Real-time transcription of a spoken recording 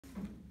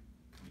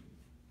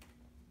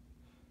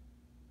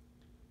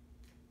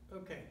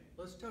Okay,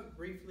 let's talk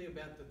briefly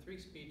about the 3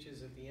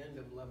 speeches at the end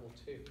of level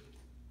 2.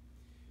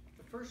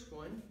 The first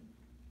one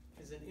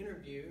is an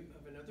interview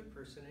of another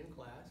person in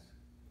class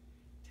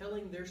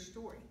telling their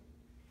story.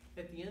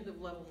 At the end of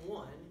level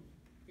 1,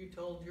 you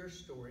told your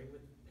story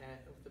with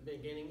the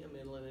beginning, a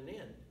middle, and an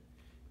end.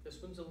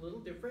 This one's a little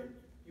different.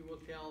 You will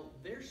tell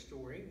their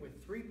story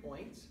with 3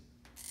 points: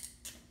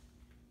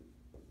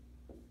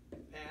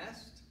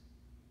 past,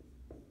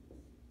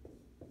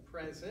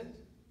 present,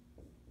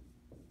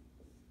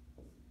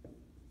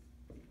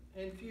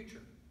 and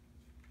future.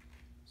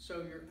 So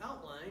your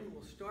outline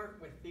will start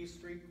with these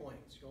 3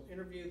 points. You'll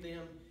interview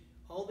them.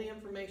 All the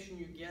information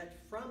you get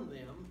from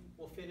them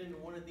will fit into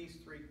one of these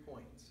 3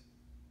 points.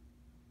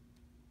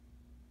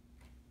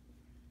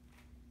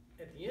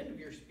 At the end of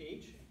your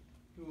speech,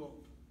 you will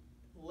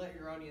let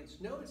your audience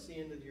know it's the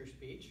end of your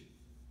speech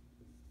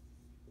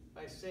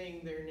by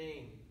saying their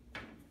name.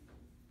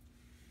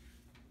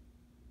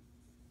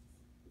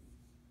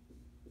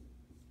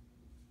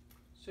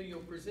 So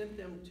you'll present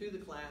them to the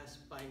class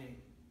by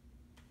name.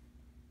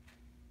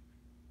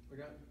 We're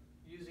not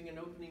using an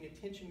opening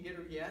attention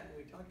getter yet, and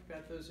we talked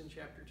about those in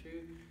chapter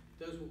 2.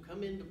 Those will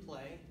come into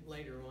play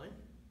later on,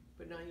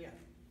 but not yet.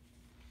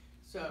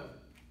 So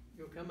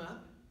you'll come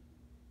up,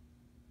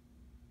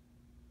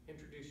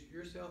 introduce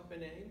yourself by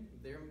name,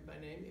 them by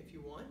name if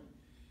you want,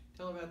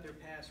 tell about their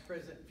past,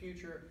 present,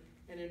 future,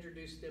 and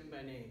introduce them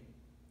by name.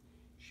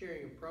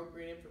 Sharing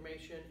appropriate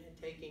information and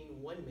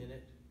taking 1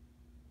 minute,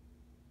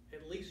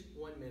 at least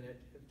 1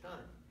 minute at a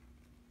time.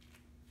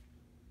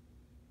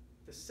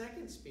 The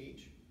second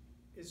speech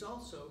is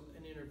also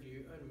an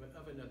interview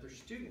of another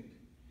student.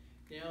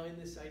 Now, in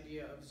this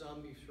idea of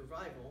zombie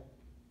survival,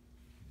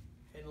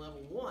 in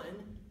level 1,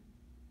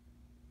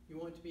 you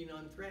want to be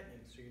non-threatening,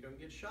 so you don't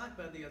get shot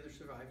by the other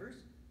survivors.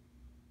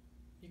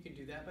 You can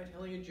do that by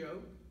telling a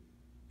joke,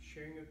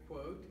 sharing a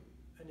quote,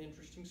 an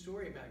interesting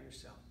story about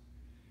yourself.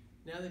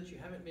 Now that you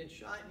haven't been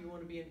shot, you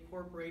want to be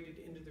incorporated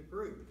into the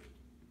group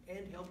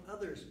and help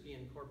others be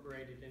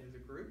incorporated into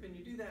the group, and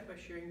you do that by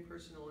sharing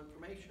personal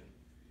information.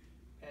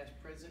 Past,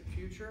 present,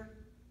 future.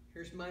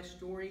 Here's my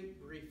story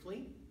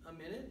briefly, a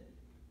minute,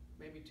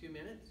 maybe 2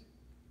 minutes.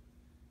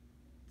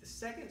 The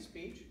second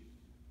speech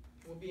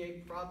will be a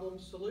problem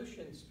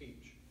solution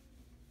speech.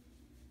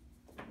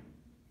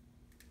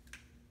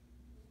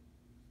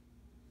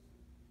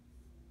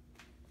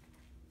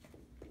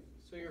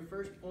 So your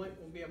first point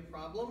will be a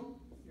problem.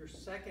 Your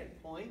second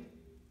point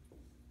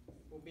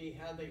will be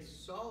how they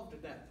solved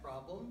that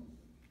problem.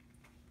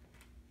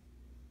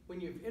 When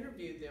you've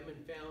interviewed them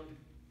and found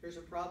here's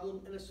a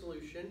problem and a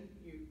solution,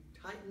 you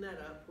tighten that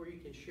up where you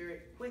can share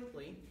it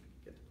quickly,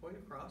 get the point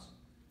across.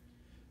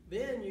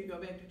 Then you go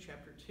back to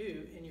chapter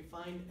 2 and you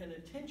find an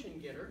attention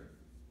getter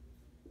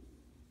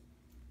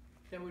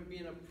that would be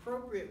an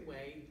appropriate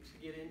way to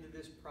get into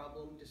this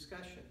problem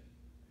discussion.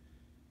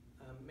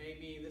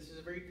 Maybe this is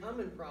a very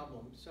common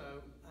problem,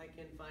 so I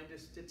can find a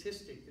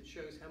statistic that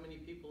shows how many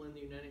people in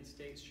the United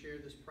States share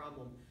this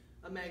problem,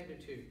 a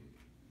magnitude.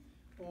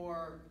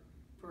 Or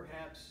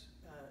perhaps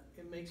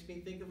it makes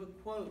me think of a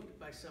quote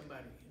by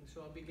somebody, and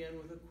so I'll begin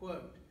with a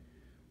quote.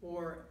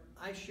 Or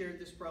I shared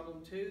this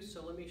problem too,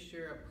 so let me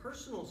share a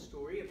personal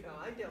story of how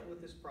I dealt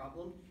with this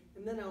problem,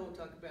 and then I will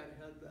talk about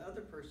how the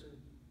other person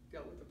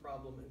dealt with the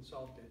problem and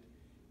solved it.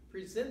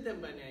 Present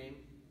them by name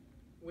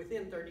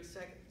within 30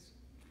 seconds.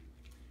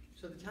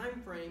 So the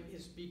time frame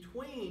is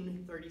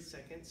between 30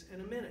 seconds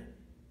and a minute.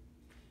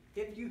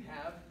 If you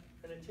have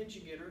an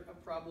attention getter, a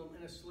problem,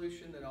 and a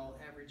solution that all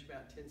average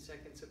about 10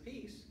 seconds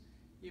apiece,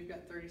 you've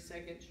got 30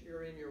 seconds,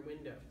 you're in your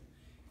window.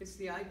 It's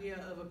the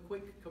idea of a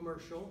quick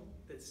commercial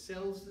that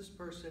sells this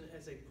person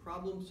as a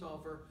problem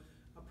solver,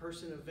 a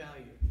person of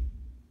value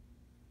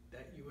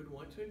that you would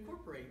want to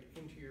incorporate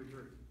into your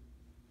group.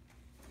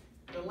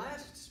 The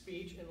last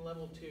speech in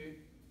level 2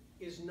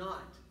 is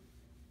not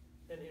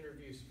an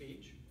interview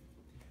speech,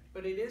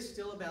 but it is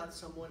still about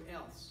someone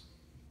else.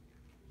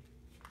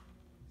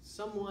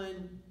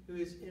 Someone who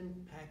has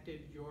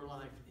impacted your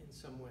life in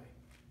some way.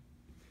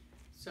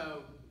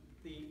 So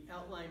the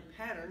outline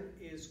pattern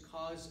is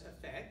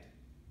cause-effect.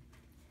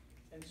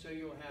 And so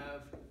you'll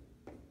have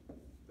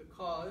the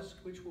cause,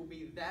 which will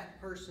be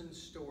that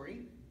person's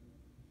story.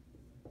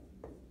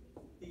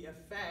 The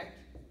effect,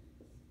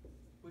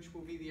 which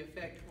will be the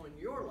effect on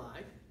your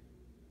life.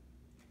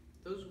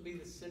 Those will be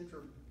the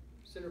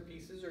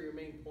centerpieces or your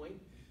main point.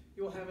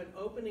 You'll have an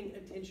opening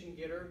attention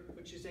getter,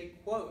 which is a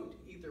quote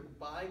either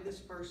by this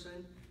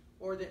person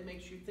or that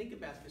makes you think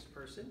about this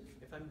person.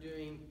 If I'm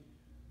doing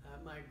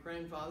my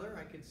grandfather,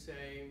 I could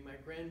say, my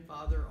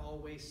grandfather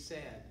always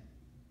said,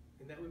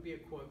 and that would be a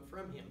quote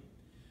from him.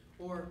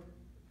 Or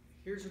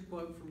here's a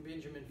quote from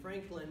Benjamin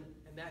Franklin,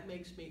 and that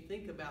makes me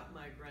think about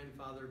my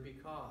grandfather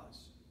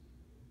because.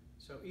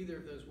 So either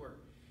of those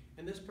work.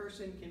 And this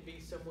person can be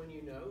someone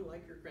you know,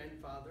 like your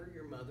grandfather,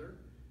 your mother,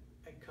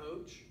 a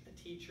coach, a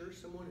teacher,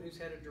 someone who's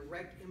had a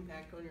direct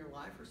impact on your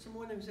life, or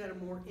someone who's had a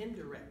more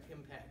indirect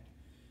impact.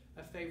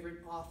 A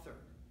favorite author,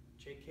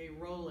 J.K.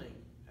 Rowling.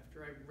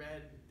 After I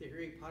read the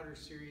Harry Potter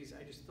series,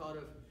 I just thought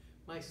of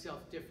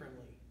myself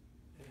differently.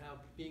 and how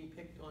being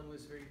picked on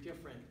was very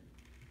different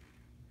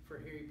for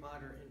Harry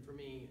Potter and for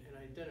me, and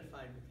I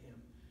identified with him.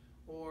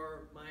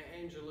 Or Maya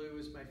Angelou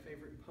is my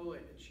favorite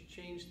poet, and she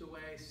changed the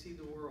way I see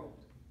the world.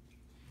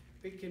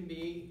 It can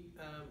be,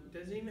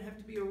 doesn't even have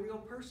to be a real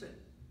person.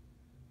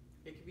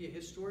 It could be a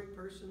historic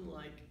person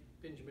like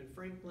Benjamin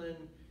Franklin,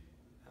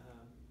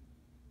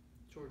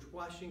 George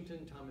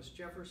Washington, Thomas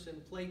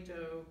Jefferson,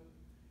 Plato.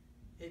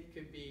 It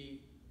could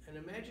be an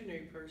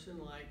imaginary person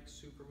like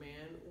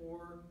Superman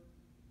or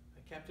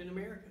Captain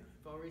America.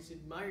 I've always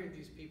admired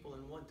these people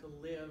and want to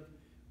live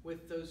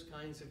with those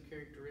kinds of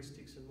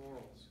characteristics and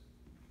morals.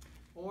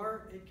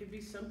 Or it could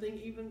be something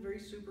even very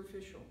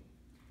superficial.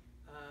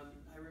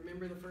 I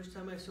remember the first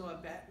time I saw a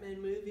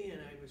Batman movie,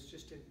 and I was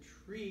just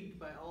intrigued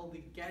by all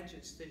the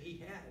gadgets that he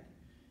had.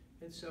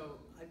 And so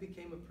I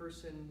became a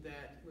person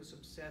that was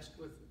obsessed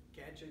with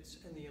gadgets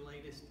and the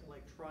latest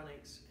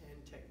electronics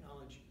and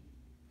technology.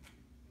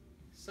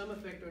 Some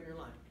effect on your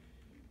life.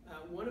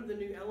 One of the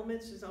new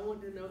elements is I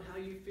want to know how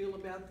you feel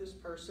about this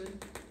person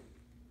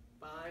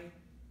by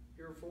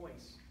your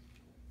voice.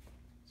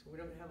 So we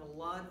don't have a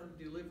lot of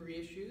delivery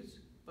issues,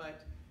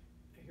 but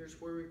here's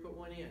where we put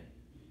one in.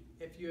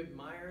 If you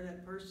admire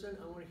that person,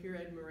 I want to hear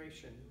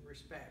admiration,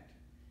 respect.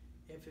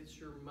 If it's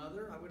your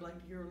mother, I would like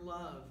to hear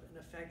love and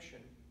affection.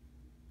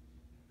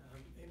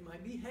 It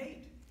might be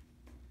hate.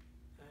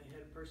 I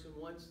had a person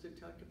once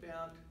that talked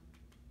about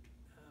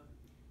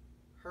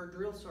her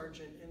drill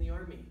sergeant in the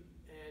Army,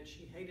 and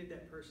she hated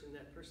that person.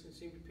 That person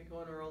seemed to pick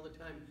on her all the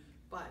time.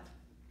 But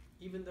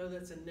even though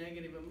that's a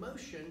negative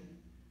emotion,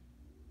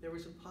 there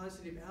was a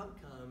positive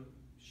outcome.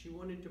 She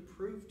wanted to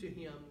prove to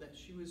him that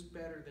she was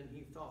better than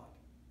he thought,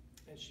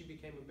 and she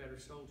became a better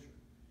soldier.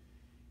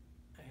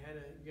 I had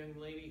a young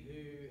lady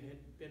who had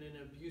been in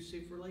an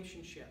abusive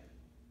relationship,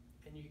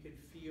 and you could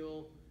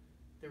feel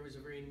there was a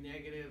very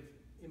negative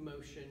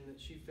emotion that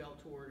she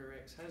felt toward her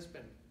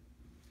ex-husband.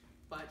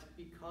 But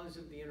because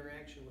of the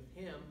interaction with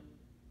him,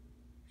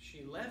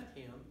 she left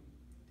him,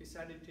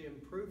 decided to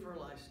improve her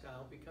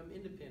lifestyle, become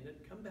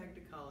independent, come back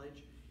to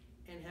college,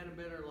 and had a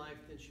better life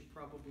than she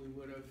probably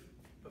would have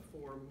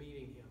before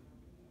meeting him.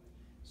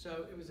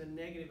 So it was a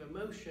negative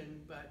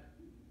emotion, but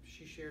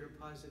she shared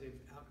a positive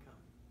outcome.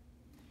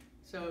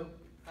 So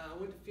I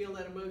want to feel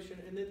that emotion.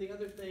 And then the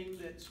other thing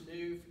that's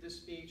new for this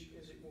speech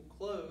is it will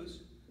close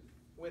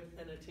with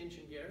an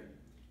attention getter.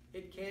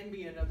 It can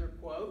be another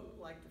quote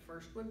like the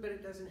first one, but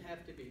it doesn't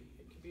have to be.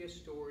 It could be a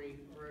story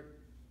or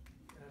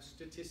a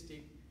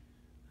statistic,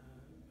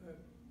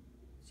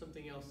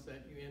 something else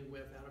that you end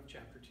with out of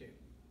chapter 2.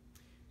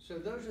 So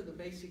those are the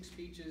basic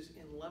speeches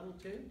in level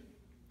 2.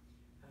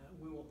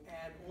 We will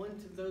add on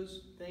to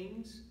those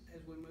things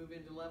as we move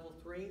into level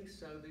 3.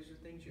 So these are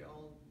things you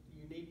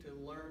need to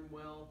learn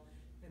well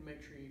and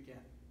make sure you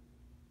get.